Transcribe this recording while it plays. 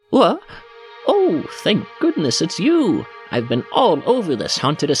What? Oh, thank goodness it's you! I've been all over this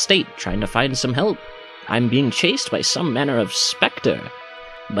haunted estate trying to find some help. I'm being chased by some manner of specter,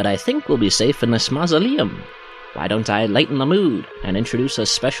 but I think we'll be safe in this mausoleum. Why don't I lighten the mood and introduce a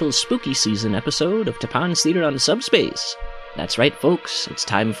special spooky season episode of Tapan's Theater on Subspace? That's right, folks. It's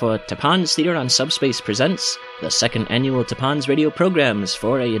time for Tapan's Theater on Subspace presents the second annual Tapan's Radio Program's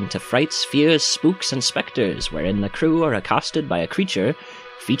foray into frights, fears, spooks, and specters, wherein the crew are accosted by a creature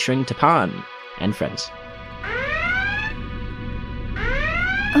featuring Tapan and friends.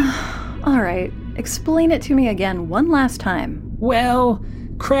 Alright, explain it to me again one last time. Well,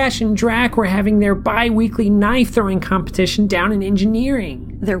 Crash and Drac were having their bi-weekly knife-throwing competition down in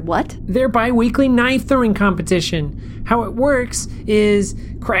engineering. Their what? Their bi-weekly knife-throwing competition. How it works is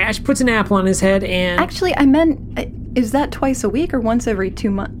Crash puts an apple on his head and... Actually, I meant, is that twice a week or once every 2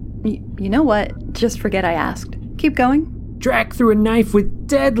 months? You know what? Just forget I asked. Keep going. Drac threw a knife with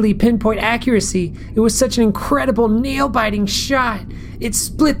deadly pinpoint accuracy. It was such an incredible nail-biting shot. It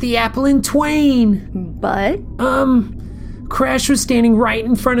split the apple in twain. But? Crash was standing right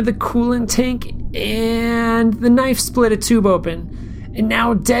in front of the coolant tank, and the knife split a tube open. And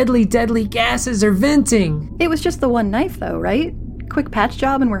now deadly gases are venting. It was just the one knife, though, right? Quick patch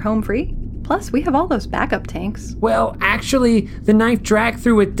job and we're home free? Plus, we have all those backup tanks. Well, actually, the knife Drac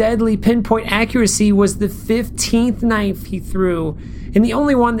threw with deadly pinpoint accuracy was the 15th knife he threw, and the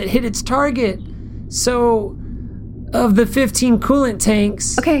only one that hit its target. So, of the 15 coolant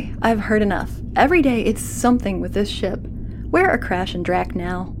tanks... Okay, I've heard enough. Every day it's something with this ship. Where are Crash and Drac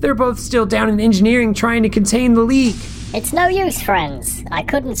now? They're both still down in engineering trying to contain the leak. It's no use, friends. I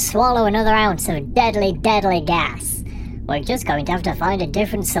couldn't swallow another ounce of deadly gas. We're just going to have to find a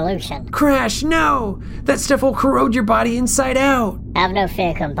different solution. Crash, no! That stuff will corrode your body inside out. Have no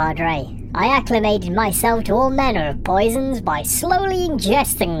fear, compadre. I acclimated myself to all manner of poisons by slowly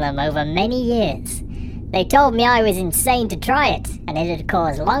ingesting them over many years. They told me I was insane to try it, and it'd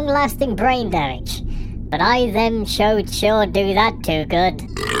cause long-lasting brain damage. But I them sure do that too good.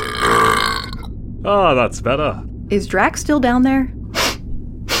 Ah, that's better. Is Drac still down there?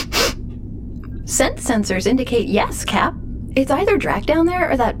 Scent sensors indicate yes, Cap. It's either Drac down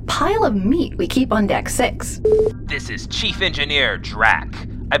there or that pile of meat we keep on Deck 6. This is Chief Engineer Drac.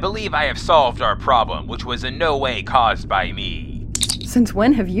 I believe I have solved our problem, which was in no way caused by me. Since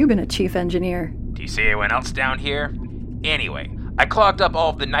when have you been a chief engineer? Do you see anyone else down here? Anyway, I clogged up all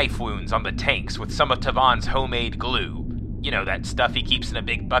of the knife wounds on the tanks with some of Tavan's homemade glue. You know, that stuff he keeps in a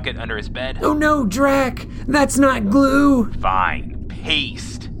big bucket under his bed? Oh no, Drac! That's not glue! Fine.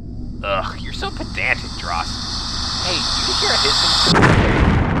 Paste. Ugh, you're so pedantic, Dross. Hey, you hear a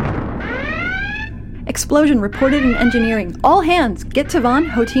hissing? Explosion reported in engineering. All hands, get Tavan,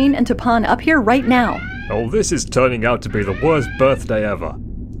 Hotine, and Tapan up here right now. Oh, this is turning out to be the worst birthday ever.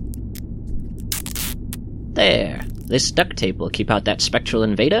 There. This duct tape will keep out that spectral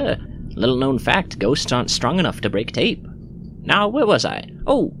invader. Little known fact, ghosts aren't strong enough to break tape. Now, where was I?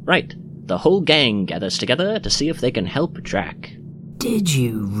 Oh, right. The whole gang gathers together to see if they can help Drac. Did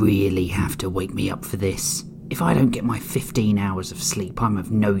you really have to wake me up for this? If I don't get my 15 hours of sleep, I'm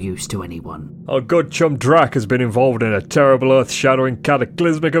of no use to anyone. Our good chum Drac has been involved in a terrible earth-shattering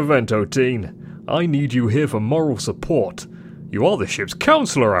cataclysmic event, Hotine. I need you here for moral support. You are the ship's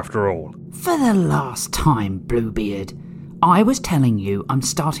counselor, after all. For the last time, Bluebeard, I was telling you I'm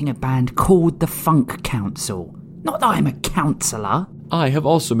starting a band called the Funk Council. Not that I'm a counsellor. I have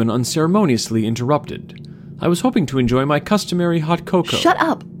also been unceremoniously interrupted. I was hoping to enjoy my customary hot cocoa. Shut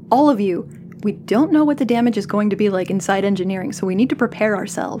up, all of you. We don't know what the damage is going to be like inside engineering, so we need to prepare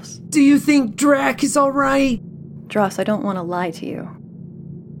ourselves. Do you think Drac is alright? Dross, I don't want to lie to you.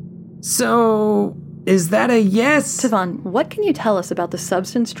 So, is that a yes? Tavan, what can you tell us about the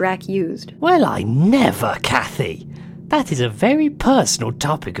substance Drac used? Well, I never, Kathy. That is a very personal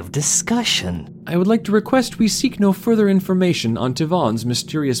topic of discussion. I would like to request we seek no further information on Tavan's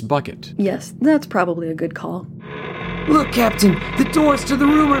mysterious bucket. Yes, that's probably a good call. Look, Captain, the doors to the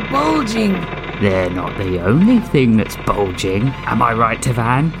room are bulging. They're not the only thing that's bulging. Am I right,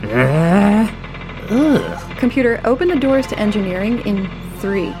 Tavan? Ugh. Computer, open the doors to engineering in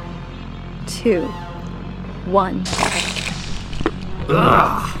 3, 2, 1.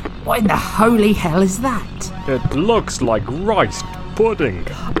 Ugh. What in the holy hell is that? It looks like rice pudding.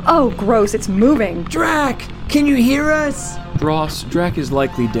 Oh, gross, it's moving. Drac, can you hear us? Dross, Drac is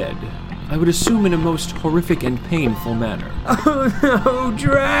likely dead. I would assume in a most horrific and painful manner. Oh no,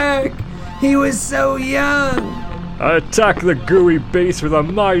 Drac! He was so young! Attack the gooey beast with a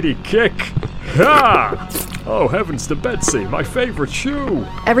mighty kick! Ha! Oh, heavens to Betsy, my favorite shoe!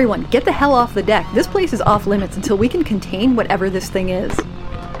 Everyone, get the hell off the deck. This place is off limits until we can contain whatever this thing is.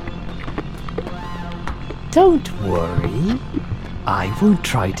 Don't worry. I won't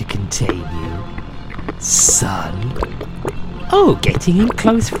try to contain you, son. Oh, getting in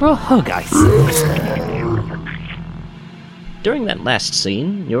close for a hug, I see. During that last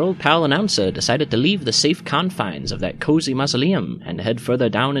scene, your old pal announcer decided to leave the safe confines of that cozy mausoleum and head further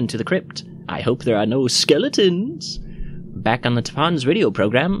down into the crypt. I hope there are no skeletons. Back on the Tapan's radio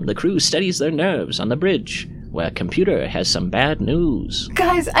program, the crew steadies their nerves on the bridge, where Computer has some bad news.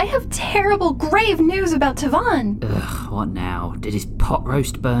 Guys, I have terrible, grave news about Tavan. Ugh, what now? Did his pot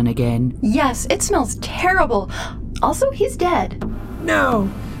roast burn again? Yes, it smells terrible. Also, he's dead. No!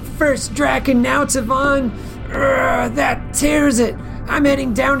 First Drac and now Tavan? That tears it! I'm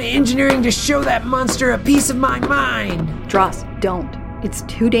heading down to engineering to show that monster a piece of my mind! Dross, don't. It's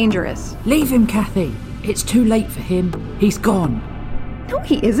too dangerous. Leave him, Kathy. It's too late for him. He's gone. No,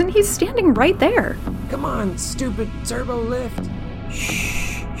 he isn't. He's standing right there. Come on, stupid turbo lift.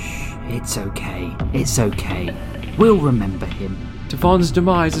 Shh. It's okay. It's okay. We'll remember him. Tavan's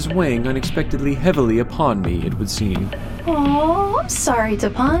demise is weighing unexpectedly heavily upon me, it would seem. Oh, I'm sorry,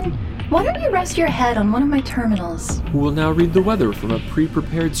 Tapan. Why don't you rest your head on one of my terminals? Who will now read the weather from a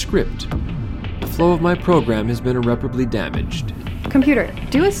pre-prepared script? The flow of my program has been irreparably damaged. Computer,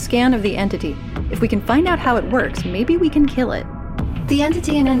 do a scan of the entity. If we can find out how it works, maybe we can kill it. The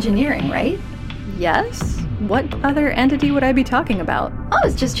entity in engineering, right? Yes? What other entity would I be talking about? I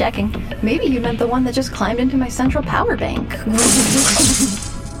was just checking. Maybe you meant the one that just climbed into my central power bank.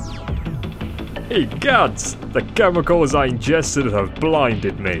 Hey, gods! The chemicals I ingested have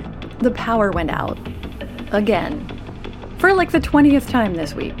blinded me. The power went out. Again. For like the 20th time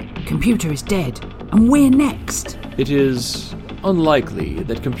this week. Computer is dead, and we're next. It is unlikely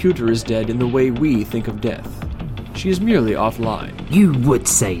that Computer is dead in the way we think of death. She is merely offline. You would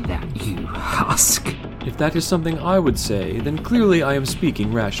say that, you husk. If that is something I would say, then clearly I am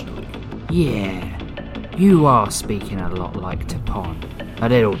speaking rationally. Yeah, you are speaking a lot like Tapan. A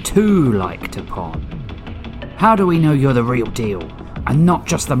little too like Tapan. How do we know you're the real deal, and not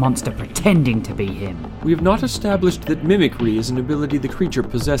just the monster pretending to be him? We have not established that mimicry is an ability the creature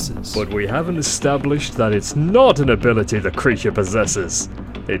possesses. But we haven't established that it's not an ability the creature possesses.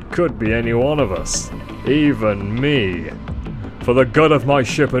 It could be any one of us. Even me. For the good of my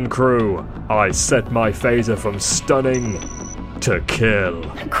ship and crew, I set my phaser from stunning to kill.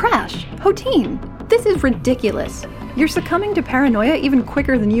 Crash! Hoteen! This is ridiculous. You're succumbing to paranoia even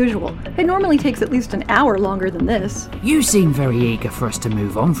quicker than usual. It normally takes at least an hour longer than this. You seem very eager for us to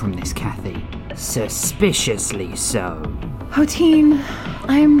move on from this, Kathy. Suspiciously so. Hoteen,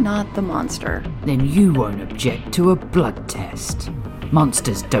 I'm not the monster. Then you won't object to a blood test.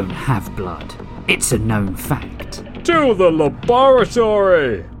 Monsters don't have blood. It's a known fact. To the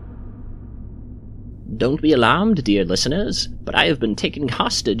laboratory! Don't be alarmed, dear listeners, but I have been taken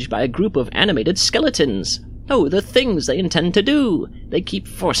hostage by a group of animated skeletons. Oh, the things they intend to do! They keep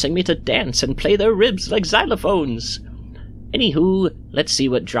forcing me to dance and play their ribs like xylophones. Anywho, let's see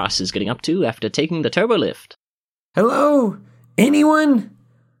what Dross is getting up to after taking the turbo lift. Hello? Anyone?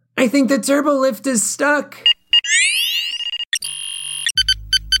 I think the turbo lift is stuck.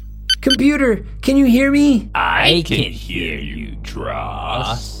 Computer, can you hear me? I can hear you,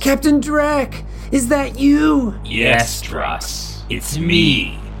 Dross. Captain Drac, is that you? Yes, Dross. It's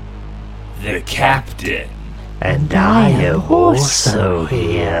me, the captain. And I am also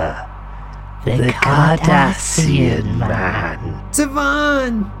here. The Cardassian man.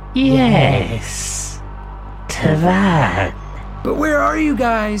 Tavan! Yes. Tavan. But where are you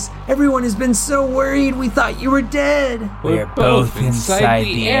guys? Everyone has been so worried we thought you were dead. We're both inside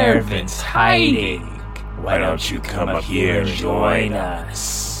the air vents hiding. Why don't you come up here and join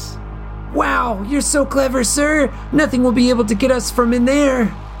us? Wow, you're so clever, sir. Nothing will be able to get us from in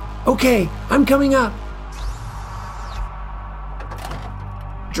there. Okay, I'm coming up.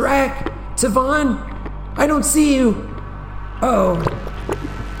 Drac, Tavan, I don't see you. Oh,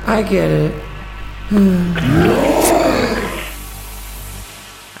 I get it.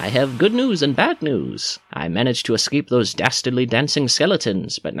 I have good news and bad news. I managed to escape those dastardly dancing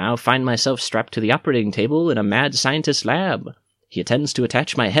skeletons, but now find myself strapped to the operating table in a mad scientist lab. He intends to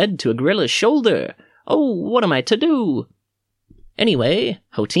attach my head to a gorilla's shoulder. Oh, what am I to do? Anyway,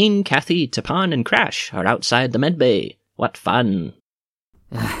 Hoteen, Kathy, Tapan, and Crash are outside the medbay. What fun.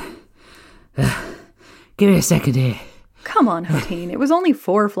 Give me a second here. Come on, Hoteen. It was only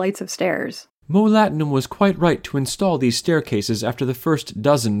 4 flights of stairs. Mo Latinum was quite right to install these staircases after the first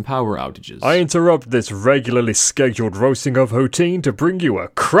dozen power outages. I interrupt this regularly scheduled roasting of Hoteen to bring you a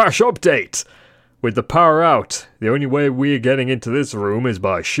crash update. With the power out, the only way we're getting into this room is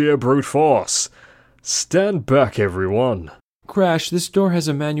by sheer brute force. Stand back, everyone. Crash, this door has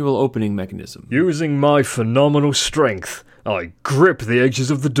a manual opening mechanism. Using my phenomenal strength, I grip the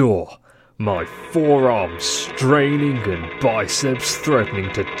edges of the door, my forearms straining and biceps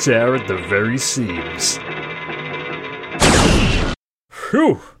threatening to tear at the very seams.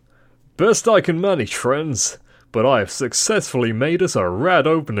 Phew! Best I can manage, friends, but I have successfully made us a rad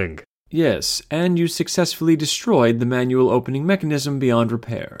opening. Yes, and you successfully destroyed the manual opening mechanism beyond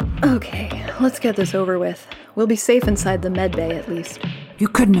repair. Okay, let's get this over with. We'll be safe inside the med bay at least. You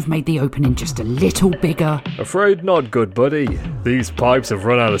couldn't have made the opening just a little bigger? Afraid not, good buddy. These pipes have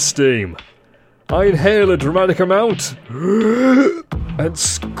run out of steam. I inhale a dramatic amount and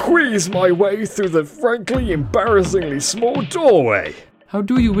squeeze my way through the frankly embarrassingly small doorway. How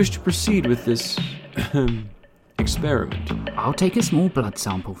do you wish to proceed with this experiment? I'll take a small blood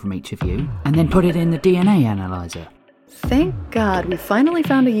sample from each of you and then put it in the DNA analyzer. Thank God we finally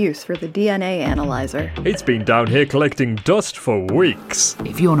found a use for the DNA analyzer. It's been down here collecting dust for weeks.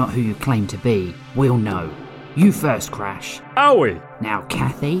 If you're not who you claim to be, we'll know. You first, Crash. Owie! Now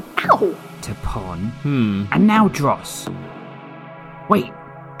Kathy. Ow! Tapon. And now Dross. Wait,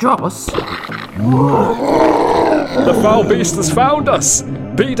 Dross? The foul beast has found us!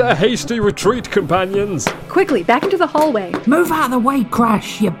 Beat a hasty retreat, companions! Quickly, back into the hallway. Move out of the way,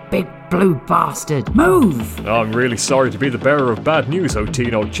 Crash, you big blue bastard. Move! I'm really sorry to be the bearer of bad news,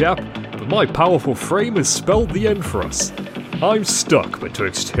 O'Teen, old chap, but my powerful frame has spelled the end for us. I'm stuck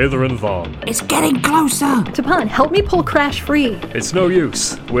betwixt hither and thon. It's getting closer! Tapon, help me pull Crash free. It's no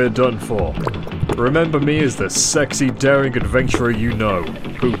use. We're done for. Remember me as the sexy, daring adventurer you know,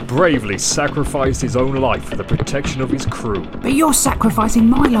 who bravely sacrificed his own life for the protection of his crew. But you're sacrificing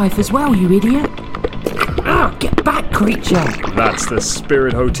my life as well, you idiot! Ah, get back, creature! That's the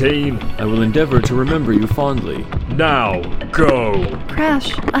spirit, O'Teen. I will endeavor to remember you fondly. Now, go!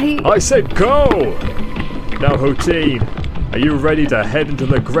 Crash, I said go! Now, O'Teen, are you ready to head into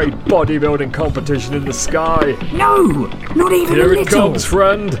the great bodybuilding competition in the sky? No! Not even Here a little! It comes,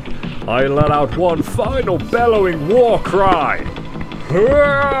 friend! I let out one final bellowing war cry!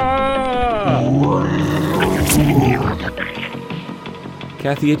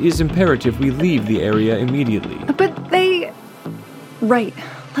 Kathy, it is imperative we leave the area immediately. But they... Right,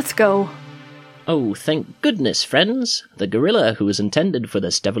 let's go. Oh, thank goodness, friends. The gorilla who was intended for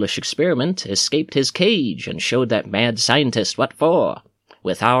this devilish experiment escaped his cage and showed that mad scientist what for.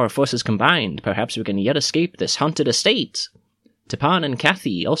 With our forces combined, perhaps we can yet escape this haunted estate. Tapon and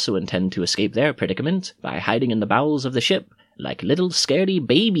Kathy also intend to escape their predicament by hiding in the bowels of the ship, like little scaredy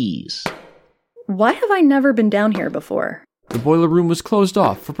babies. Why have I never been down here before? The boiler room was closed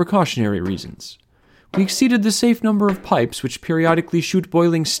off for precautionary reasons. We exceeded the safe number of pipes which periodically shoot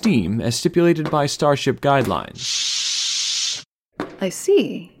boiling steam as stipulated by Starship guidelines. I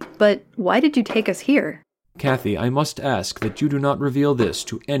see. But why did you take us here? Kathy, I must ask that you do not reveal this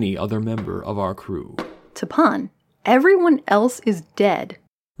to any other member of our crew. Tapon, everyone else is dead.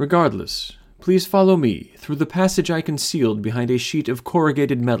 Regardless, please follow me through the passage I concealed behind a sheet of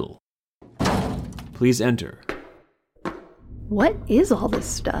corrugated metal. Please enter. What is all this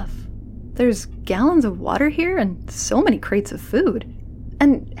stuff? There's gallons of water here and so many crates of food.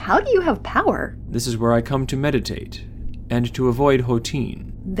 And how do you have power? This is where I come to meditate, and to avoid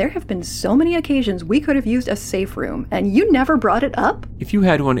Hoteen. There have been so many occasions we could have used a safe room, and you never brought it up? If you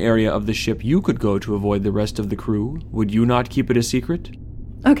had one area of the ship you could go to avoid the rest of the crew, would you not keep it a secret?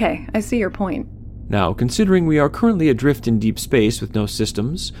 Okay, I see your point. Now, considering we are currently adrift in deep space with no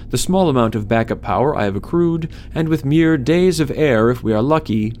systems, the small amount of backup power I have accrued, and with mere days of air if we are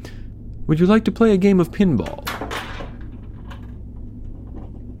lucky, would you like to play a game of pinball?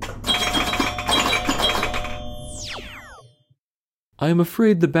 I am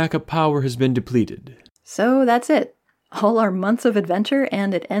afraid the backup power has been depleted. So that's it. All our months of adventure,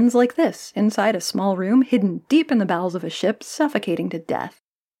 and it ends like this, inside a small room hidden deep in the bowels of a ship, suffocating to death.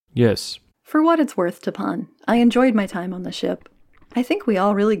 Yes. For what it's worth, Tapon, I enjoyed my time on the ship. I think we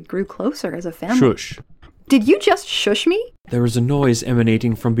all really grew closer as a family. Shush. Did you just shush me? There is a noise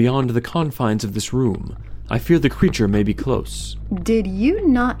emanating from beyond the confines of this room. I fear the creature may be close. Did you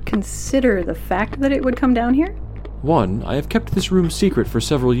not consider the fact that it would come down here? 1, I have kept this room secret for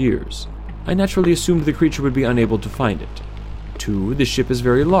several years. I naturally assumed the creature would be unable to find it. 2, the ship is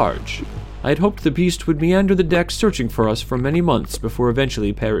very large. I had hoped the beast would meander the deck searching for us for many months before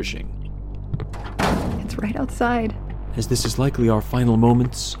eventually perishing. It's right outside. As this is likely our final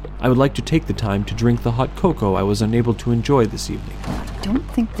moments, I would like to take the time to drink the hot cocoa I was unable to enjoy this evening. I don't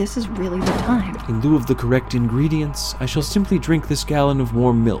think this is really the time. In lieu of the correct ingredients, I shall simply drink this gallon of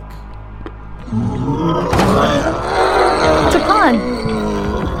warm milk. Tapon!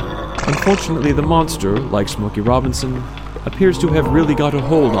 Unfortunately, the monster, like Smokey Robinson, appears to have really got a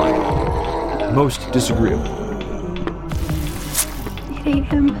hold on you. Most disagreeable. It ate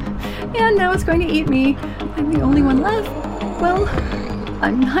him, and now it's going to eat me. I'm the only one left. Well,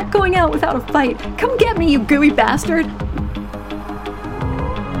 I'm not going out without a fight. Come get me, you gooey bastard!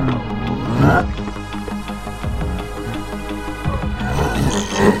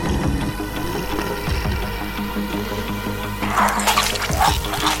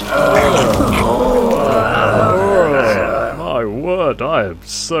 My word, I am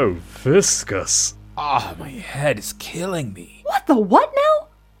so viscous. Ah, my head is killing me. What the what now?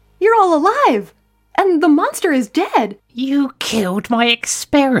 You're all alive! And the monster is dead! You killed my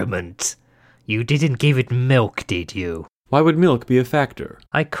experiment. You didn't give it milk, did you? Why would milk be a factor?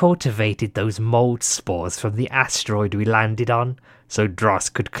 I cultivated those mold spores from the asteroid we landed on, so Dross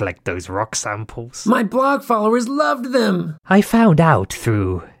could collect those rock samples. My blog followers loved them. I found out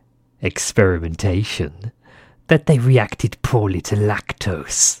through experimentation that they reacted poorly to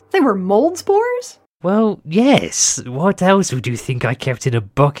lactose. They were mold spores? Well, yes. What else would you think I kept in a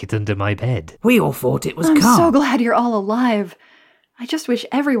bucket under my bed? We all thought it was I'm calm. so glad you're all alive. I just wish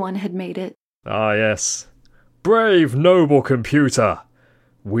everyone had made it. Ah, yes. Brave, noble computer.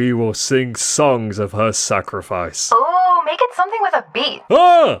 We will sing songs of her sacrifice. Oh, make it something with a beat.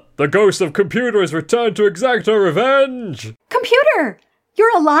 Ah! The ghost of computer has returned to exact her revenge! Computer!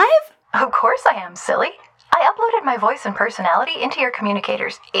 You're alive? Of course I am, silly. I uploaded my voice and personality into your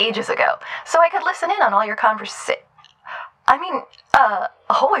communicators ages ago, so I could listen in on all your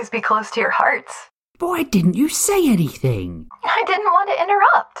always be close to your hearts. Why didn't you say anything? I didn't want to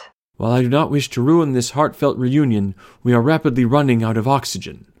interrupt. While I do not wish to ruin this heartfelt reunion, we are rapidly running out of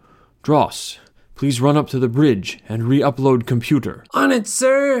oxygen. Dross, please run up to the bridge and re-upload computer. On it,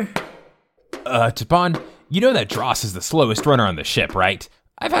 sir. Tapon, you know that Dross is the slowest runner on the ship, right?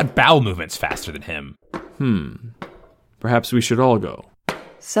 I've had bowel movements faster than him. Perhaps we should all go.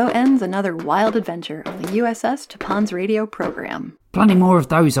 So ends another wild adventure on the USS Tapon's radio program. Plenty more of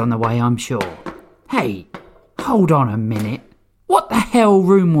those on the way, I'm sure. Hey, hold on a minute. What the hell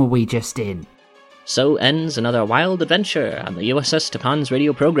room were we just in? So ends another wild adventure on the USS Tapon's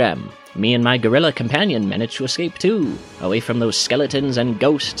radio program. Me and my gorilla companion managed to escape too, away from those skeletons and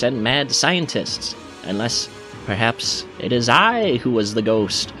ghosts and mad scientists. Unless, perhaps, it is I who was the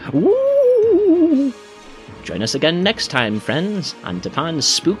ghost. Woo! Join us again next time, friends, on Tapon's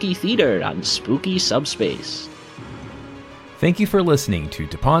Spooky Theater on Spooky Subspace. Thank you for listening to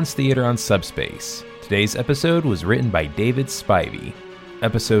Tapon's Theater on Subspace. Today's episode was written by David Spivey.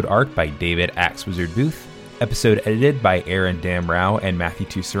 Episode art by David Axewizard Booth. Episode edited by Aaron Damrau and Matthew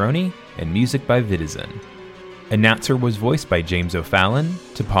Tusseroni. And music by Vitizen. Announcer was voiced by James O'Fallon.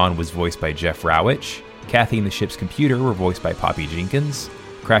 Tapon was voiced by Jeff Rowich. Kathy and the Ship's Computer were voiced by Poppy Jenkins.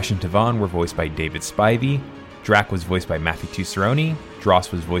 Crash and Tavon were voiced by David Spivey. Drac was voiced by Matthew Tusseroni.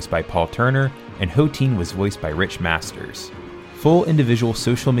 Dross was voiced by Paul Turner. And Hotine was voiced by Rich Masters. Full individual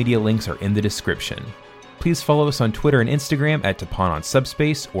social media links are in the description. Please follow us on Twitter and Instagram at Tapon on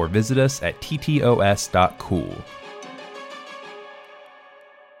Subspace or visit us at ttos.cool.